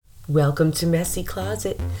Welcome to Messy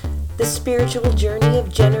Closet, the spiritual journey of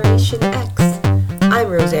Generation X. I'm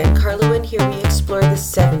Roseanne Carlo, and here we explore the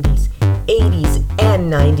 70s, 80s, and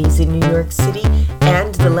 90s in New York City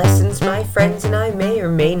and the lessons my friends and I may or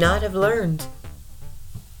may not have learned.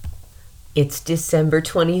 It's December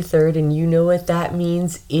 23rd, and you know what that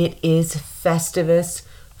means. It is Festivus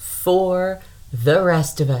for the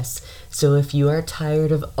rest of us. So if you are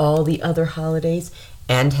tired of all the other holidays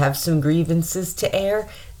and have some grievances to air,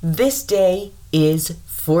 this day is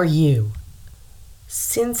for you.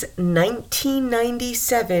 Since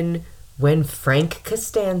 1997, when Frank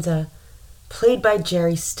Costanza, played by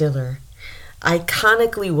Jerry Stiller,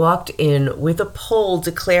 iconically walked in with a poll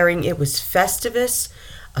declaring it was Festivus,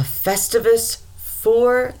 a Festivus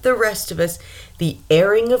for the rest of us, the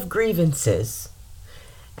airing of grievances,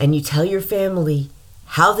 and you tell your family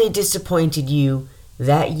how they disappointed you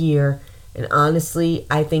that year. And honestly,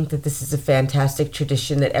 I think that this is a fantastic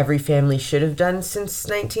tradition that every family should have done since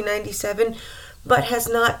 1997, but has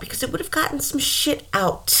not, because it would have gotten some shit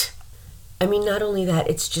out. I mean, not only that,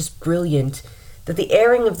 it's just brilliant that the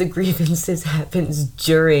airing of the grievances happens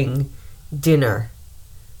during dinner.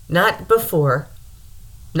 Not before,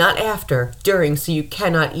 not after, during, so you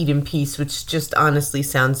cannot eat in peace, which just honestly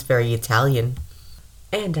sounds very Italian.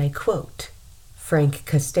 And I quote Frank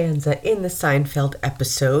Costanza in the Seinfeld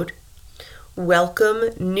episode, "Welcome,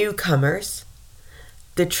 newcomers.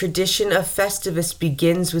 The tradition of Festivus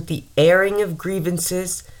begins with the airing of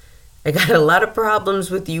grievances. I got a lot of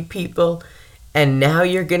problems with you people, and now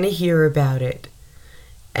you're going to hear about it."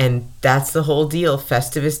 And that's the whole deal.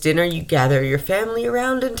 Festivus dinner, you gather your family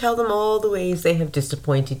around and tell them all the ways they have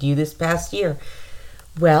disappointed you this past year.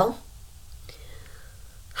 Well,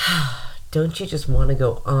 don't you just want to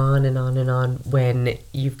go on and on and on when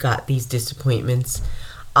you've got these disappointments?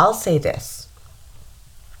 I'll say this.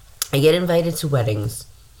 I get invited to weddings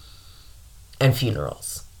and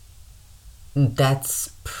funerals.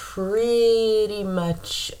 That's pretty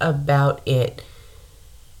much about it.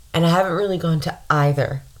 And I haven't really gone to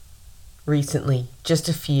either recently, just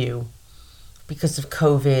a few, because of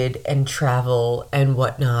COVID and travel and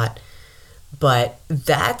whatnot. But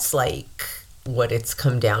that's like what it's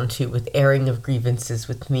come down to with airing of grievances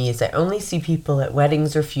with me, is I only see people at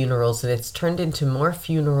weddings or funerals, and it's turned into more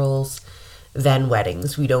funerals than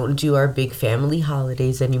weddings. We don't do our big family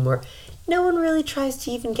holidays anymore. No one really tries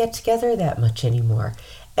to even get together that much anymore.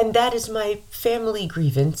 And that is my family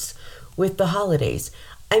grievance with the holidays.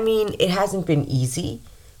 I mean, it hasn't been easy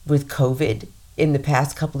with COVID in the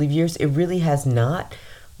past couple of years. It really has not.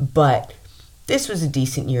 But this was a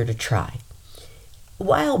decent year to try. A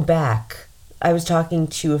while back, I was talking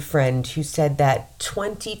to a friend who said that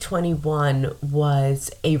 2021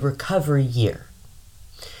 was a recovery year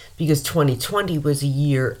because 2020 was a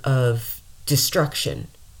year of destruction.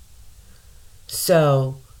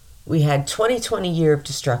 So we had 2020 year of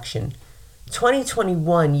destruction,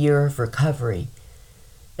 2021 year of recovery,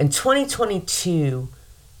 and 2022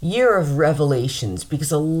 year of revelations,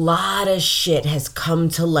 because a lot of shit has come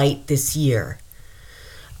to light this year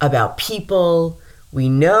about people we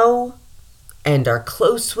know and are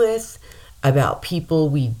close with, about people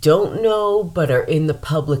we don't know but are in the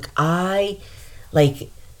public eye.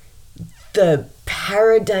 Like, the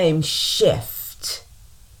paradigm shift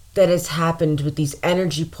that has happened with these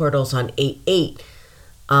energy portals on 8/8,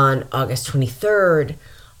 on August 23rd,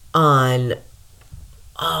 on,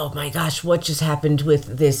 oh my gosh, what just happened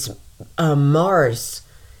with this Mars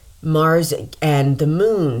and the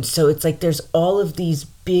moon. So it's like there's all of these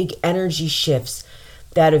big energy shifts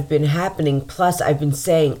that have been happening. Plus, I've been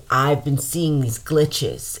seeing these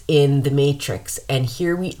glitches in the Matrix, and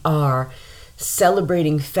here we are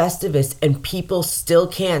celebrating Festivus, and people still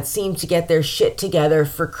can't seem to get their shit together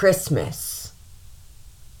for Christmas.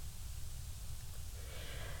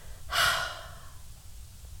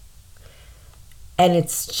 And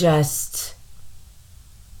it's just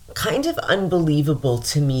kind of unbelievable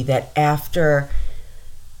to me that after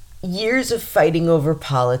years of fighting over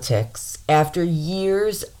politics, after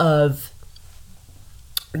years of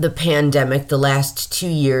the pandemic, the last 2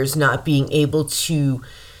 years not being able to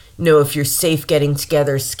know if you're safe getting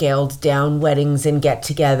together, scaled down weddings and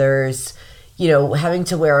get-togethers, having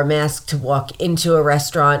to wear a mask to walk into a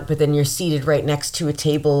restaurant, but then you're seated right next to a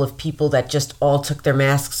table of people that just all took their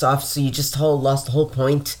masks off, so you just lost the whole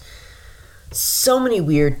point. So many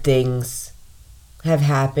weird things have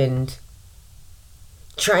happened.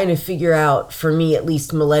 Trying to figure out, for me at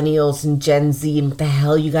least, millennials and Gen Z, and what the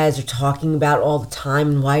hell you guys are talking about all the time,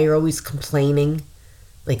 and why you're always complaining.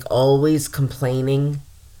 Like, always complaining.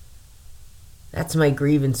 That's my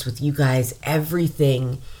grievance with you guys.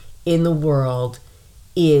 Everything in the world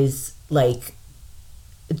is like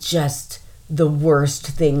just the worst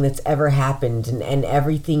thing that's ever happened, and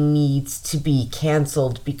everything needs to be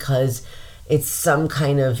canceled because it's some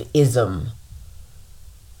kind of ism.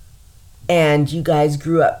 And you guys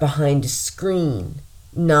grew up behind a screen,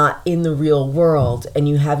 not in the real world, and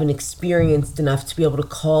you haven't experienced enough to be able to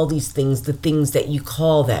call these things the things that you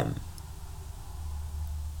call them.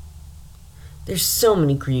 There's so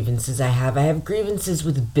many grievances I have. I have grievances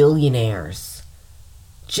with billionaires.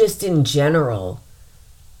 Just in general.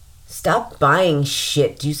 Stop buying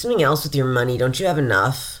shit. Do something else with your money. Don't you have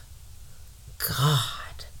enough?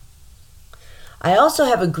 God. I also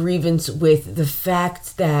have a grievance with the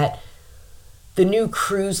fact that the new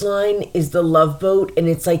cruise line is the Love Boat, and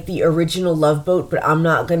it's like the original Love Boat, but I'm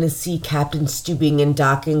not going to see Captain Steubing and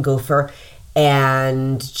Doc and Gopher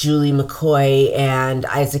and Julie McCoy, and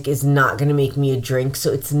Isaac is not going to make me a drink,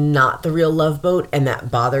 so it's not the real Love Boat, and that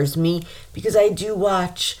bothers me because I do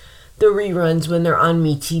watch the reruns when they're on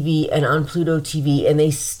MeTV and on Pluto TV, and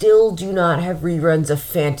they still do not have reruns of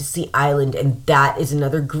Fantasy Island, and that is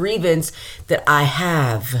another grievance that I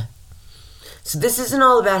have. So this isn't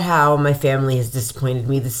all about how my family has disappointed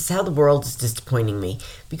me. This is how the world is disappointing me,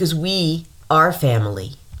 because we are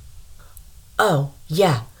family. Oh,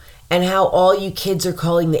 yeah. And how all you kids are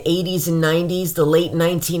calling the 80s and 90s the late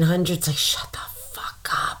 1900s. Like, shut the fuck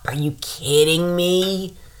up. Are you kidding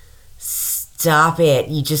me? Stop it.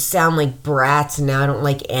 You just sound like brats, and now I don't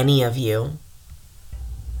like any of you.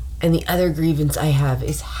 And the other grievance I have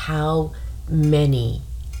is how many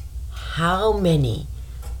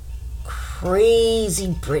crazy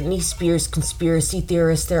Britney Spears conspiracy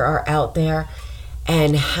theorists there are out there,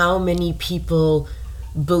 and how many people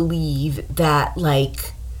believe that,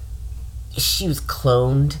 like, she was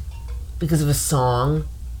cloned because of a song.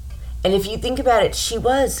 And if you think about it, she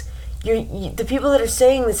was. The people that are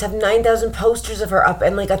saying this have 9,000 posters of her up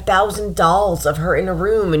and like 1,000 dolls of her in a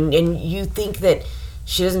room, and you think that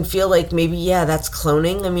she doesn't feel like maybe, yeah, that's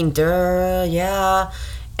cloning? I mean, duh, yeah.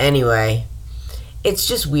 Anyway, it's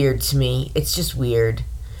just weird to me. It's just weird.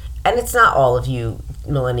 And it's not all of you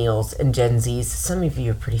millennials and Gen Zs. Some of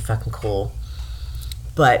you are pretty fucking cool.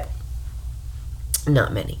 But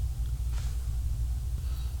not many.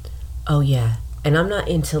 Oh, yeah. And I'm not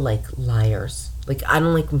into, like, liars. Like, I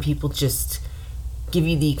don't like when people just give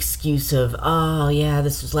you the excuse of, oh, yeah,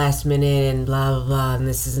 this was last minute and blah, blah, blah, and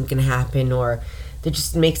this isn't going to happen. Or they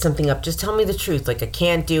just make something up. Just tell me the truth. Like, I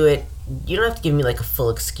can't do it. You don't have to give me, like, a full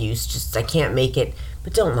excuse. Just, I can't make it.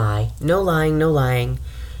 But don't lie. No lying, no lying.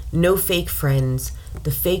 No fake friends.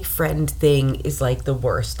 The fake friend thing is, like, the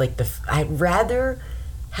worst. Like, I'd rather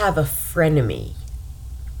have a frenemy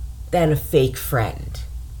than a fake friend.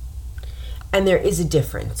 And there is a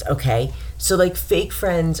difference, okay? So, like, fake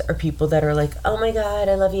friends are people that are like, oh my God,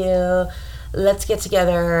 I love you, let's get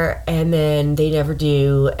together, and then they never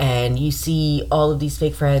do, and you see all of these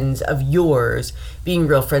fake friends of yours being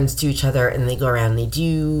real friends to each other, and they go around and they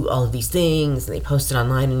do all of these things, and they post it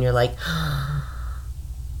online, and you're like, oh,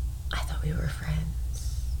 I thought we were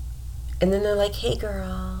friends. And then they're like, hey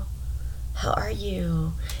girl, how are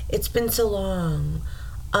you? It's been so long.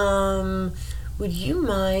 Would you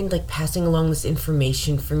mind, like, passing along this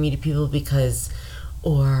information for me to people because,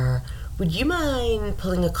 or would you mind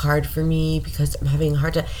pulling a card for me because I'm having a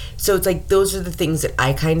hard time? So it's like, those are the things that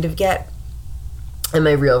I kind of get. And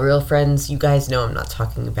my real friends, you guys know I'm not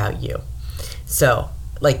talking about you. So,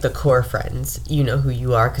 like, the core friends, you know who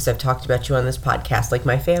you are because I've talked about you on this podcast, like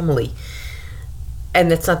my family. And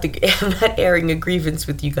that's not I'm not airing a grievance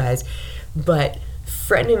with you guys, but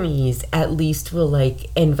frenemies at least will, like,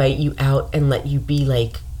 invite you out and let you be,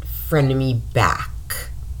 like, frenemy back.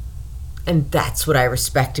 And that's what I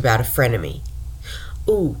respect about a frenemy.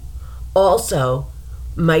 Ooh, also,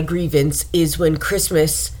 my grievance is when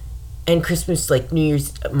Christmas, like, New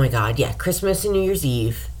Year's, oh my God, yeah, Christmas and New Year's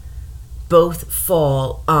Eve both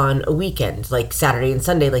fall on a weekend, like Saturday and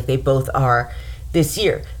Sunday, like they both are this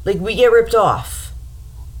year. Like, we get ripped off.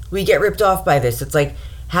 We get ripped off by this. It's like,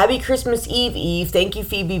 Happy Christmas Eve, thank you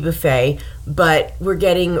Phoebe Buffet, but we're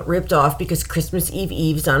getting ripped off because Christmas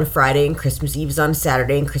Eve is on a Friday and Christmas Eve is on a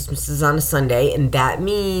Saturday and Christmas is on a Sunday, and that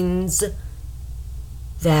means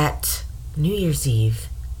that New Year's Eve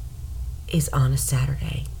is on a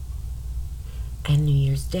Saturday and New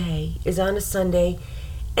Year's Day is on a Sunday,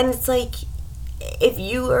 and it's like, if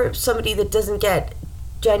you are somebody that doesn't get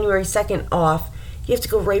January 2nd off, you have to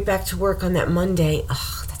go right back to work on that Monday.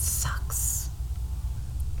 Ugh.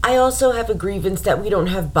 I also have a grievance that we don't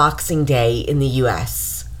have Boxing Day in the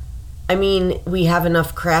U.S. I mean, we have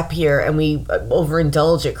enough crap here, and we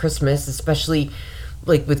overindulge at Christmas, especially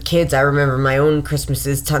like with kids, I remember my own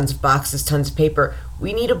Christmases, tons of boxes, tons of paper.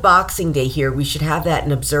 We need a Boxing Day here. We should have that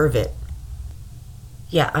and observe it.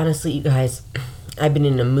 Yeah, honestly, you guys, I've been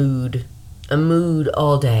in a mood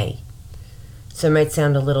all day. So it might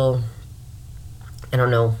sound a little, I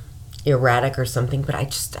don't know, erratic or something, but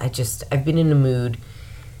I've been in a mood.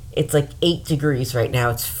 It's like 8 degrees right now.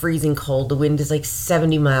 It's freezing cold. The wind is like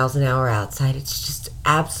 70 miles an hour outside. It's just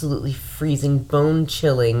absolutely freezing, bone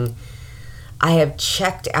chilling. I have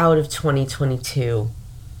checked out of 2022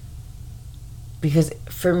 because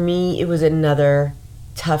for me, it was another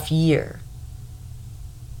tough year.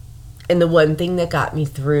 And the one thing that got me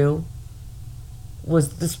through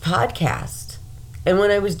was this podcast. And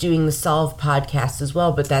when I was doing the Solve podcast as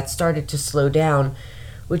well, but that started to slow down,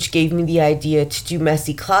 which gave me the idea to do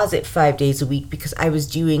Messy Closet 5 days a week because I was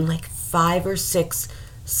doing like 5 or 6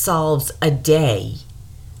 solves a day,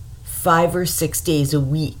 5 or 6 days a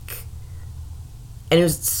week. And it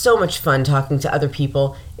was so much fun talking to other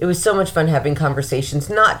people. It was so much fun having conversations,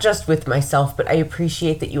 not just with myself, but I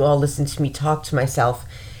appreciate that you all listen to me talk to myself.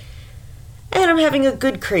 And I'm having a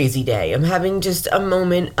good crazy day. I'm having just a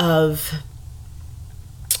moment of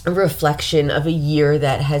a reflection of a year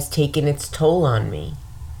that has taken its toll on me.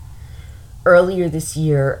 Earlier this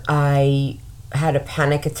year, I had a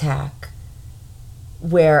panic attack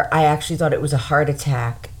where I actually thought it was a heart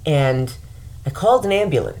attack, and I called an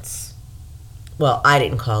ambulance. Well, I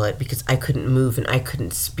didn't call it because I couldn't move and I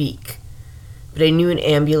couldn't speak. But I knew an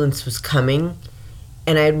ambulance was coming,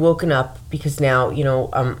 and I had woken up because now,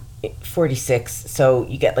 I'm 46, so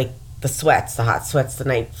you get like the sweats, the hot sweats, the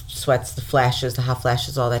night sweats, the flashes, the hot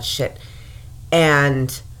flashes, all that shit.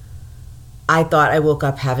 And I thought I woke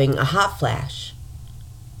up having a hot flash.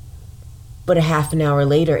 But a half an hour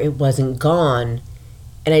later, it wasn't gone.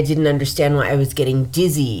 And I didn't understand why I was getting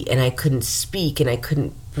dizzy and I couldn't speak and I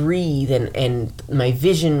couldn't breathe and my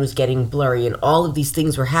vision was getting blurry and all of these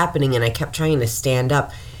things were happening and I kept trying to stand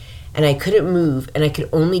up and I couldn't move and I could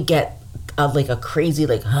only get a crazy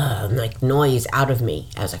noise out of me.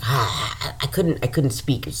 I was like, I couldn't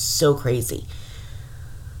speak. It was so crazy.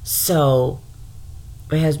 So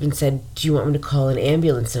my husband said, do you want me to call an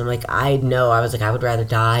ambulance? And I'm like, I was like, I would rather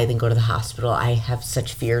die than go to the hospital. I have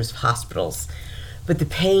such fears of hospitals. But the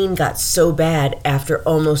pain got so bad after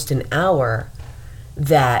almost an hour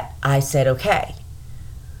that I said, okay.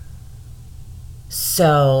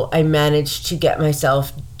 So I managed to get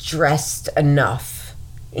myself dressed enough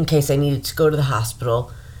in case I needed to go to the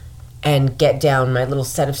hospital and get down my little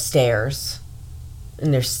set of stairs.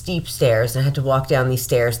 And they're steep stairs, and I had to walk down these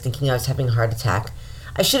stairs thinking I was having a heart attack.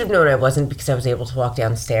 I should have known I wasn't because I was able to walk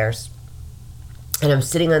down the stairs. And I'm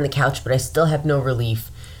sitting on the couch, but I still have no relief.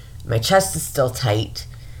 My chest is still tight.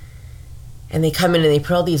 And they come in and they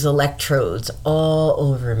put all these electrodes all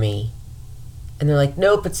over me. And they're like,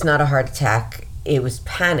 nope, it's not a heart attack. It was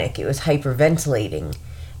panic. It was hyperventilating.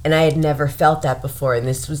 And I had never felt that before. And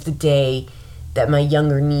this was the day that my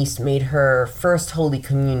younger niece made her first Holy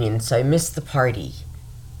Communion. So I missed the party.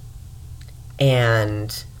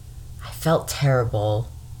 And I felt terrible.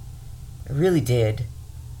 I really did.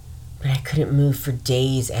 But I couldn't move for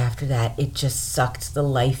days after that. It just sucked the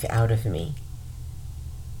life out of me.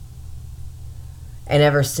 And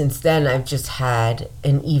ever since then, I've just had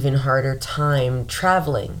an even harder time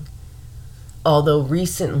traveling. Although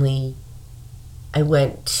recently, I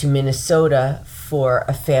went to Minnesota for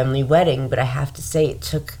a family wedding, but I have to say it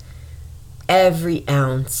took every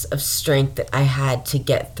ounce of strength that I had to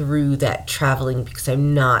get through that traveling because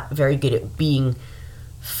I'm not very good at being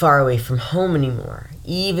far away from home anymore.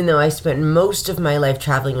 Even though I spent most of my life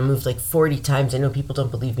traveling and moved like 40 times. I know people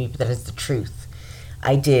don't believe me, but that is the truth.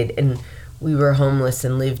 I did, and we were homeless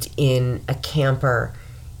and lived in a camper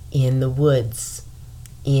in the woods,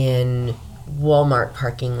 in Walmart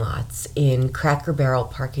parking lots, in Cracker Barrel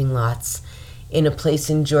parking lots, in a place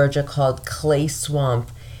in Georgia called Clay Swamp,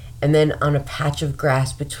 and then on a patch of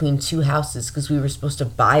grass between 2 houses because we were supposed to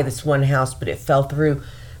buy this one house, but it fell through.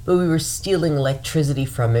 But we were stealing electricity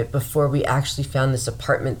from it before we actually found this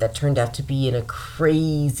apartment that turned out to be in a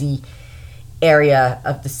crazy area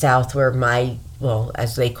of the South where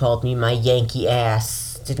as they called me, my Yankee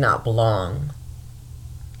ass did not belong.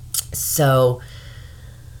 So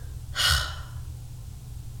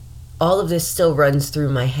all of this still runs through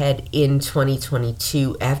my head in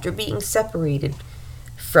 2022 after being separated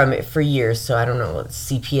from it for years. So I don't know,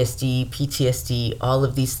 CPSD, PTSD, all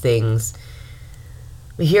of these things.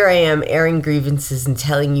 But here I am airing grievances and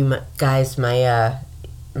telling you guys my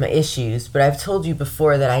issues. But I've told you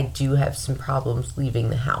before that I do have some problems leaving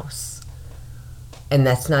the house. And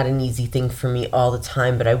that's not an easy thing for me all the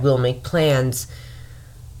time, but I will make plans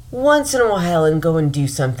once in a while and go and do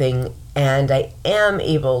something, and I am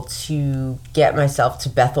able to get myself to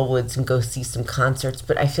Bethel Woods and go see some concerts,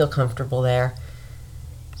 but I feel comfortable there.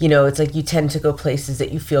 You know, it's like you tend to go places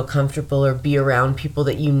that you feel comfortable or be around people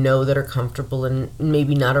that you know that are comfortable and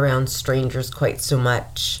maybe not around strangers quite so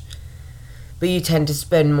much. But you tend to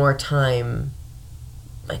spend more time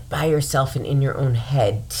like by yourself and in your own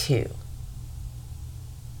head too.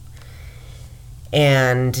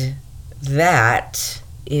 And that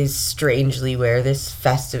is strangely where this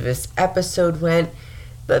Festivus episode went.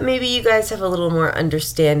 But maybe you guys have a little more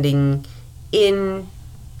understanding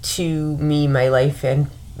into me, my life, and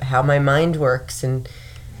how my mind works, and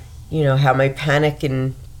you know how my panic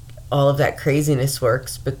and all of that craziness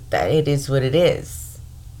works. But that it is what it is,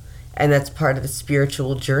 and that's part of the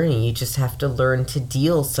spiritual journey. You just have to learn to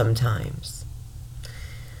deal sometimes.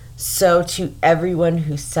 So to everyone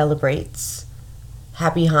who celebrates,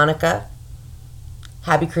 happy Hanukkah,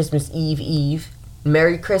 happy Christmas Eve,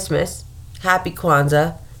 Merry Christmas, happy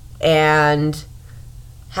Kwanzaa, and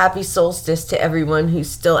happy solstice to everyone who's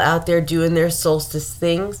still out there doing their solstice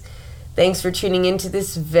things. Thanks for tuning into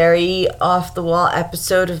this very off-the-wall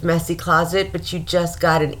episode of Messy Closet, but you just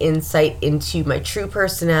got an insight into my true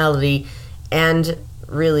personality and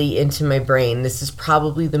really into my brain. This is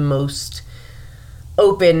probably the most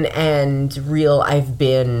open and real I've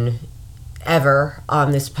been ever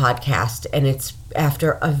on this podcast, and it's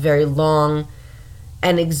after a very long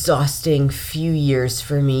and exhausting few years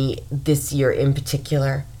for me, this year in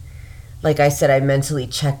particular. Like I said, I mentally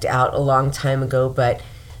checked out a long time ago, but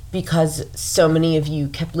because so many of you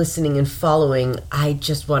kept listening and following, I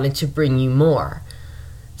just wanted to bring you more.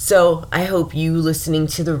 So I hope you listening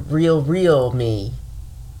to the real me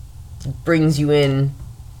brings you in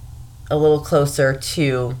a little closer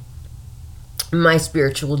to my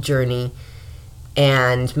spiritual journey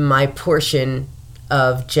and my portion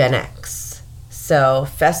of Gen X. So,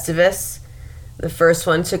 Festivus, the first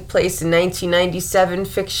one took place in 1997,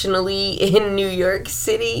 fictionally in New York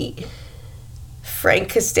City.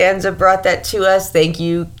 Frank Costanza brought that to us. Thank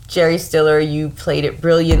you, Jerry Stiller. You played it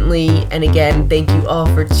brilliantly. And again, thank you all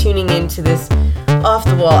for tuning in to this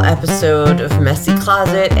off-the-wall episode of Messy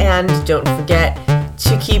Closet. And don't forget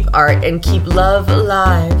to keep art and keep love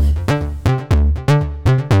alive.